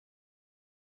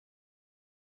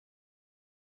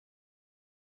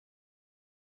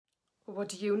What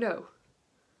do you know?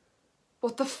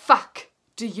 What the fuck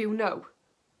do you know?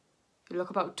 You look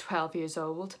about 12 years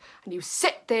old and you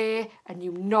sit there and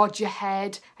you nod your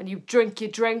head and you drink your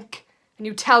drink and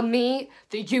you tell me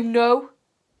that you know.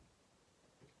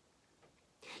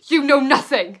 You know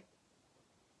nothing.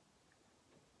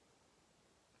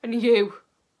 And you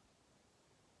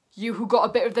who got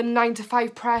a bit of the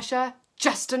 9-to-5 pressure,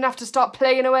 just enough to start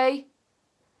playing away.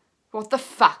 What the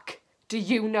fuck do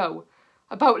you know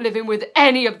about living with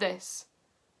any of this?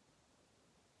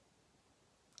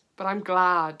 But I'm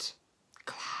glad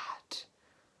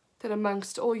that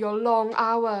amongst all your long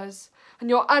hours and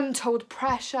your untold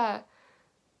pressure,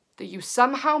 that you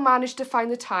somehow managed to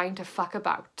find the time to fuck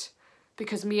about,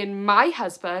 because me and my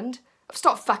husband have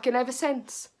stopped fucking ever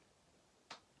since.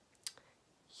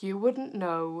 You wouldn't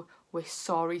know where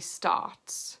sorry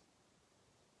starts.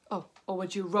 Oh, or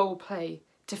would you role play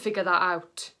to figure that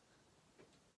out?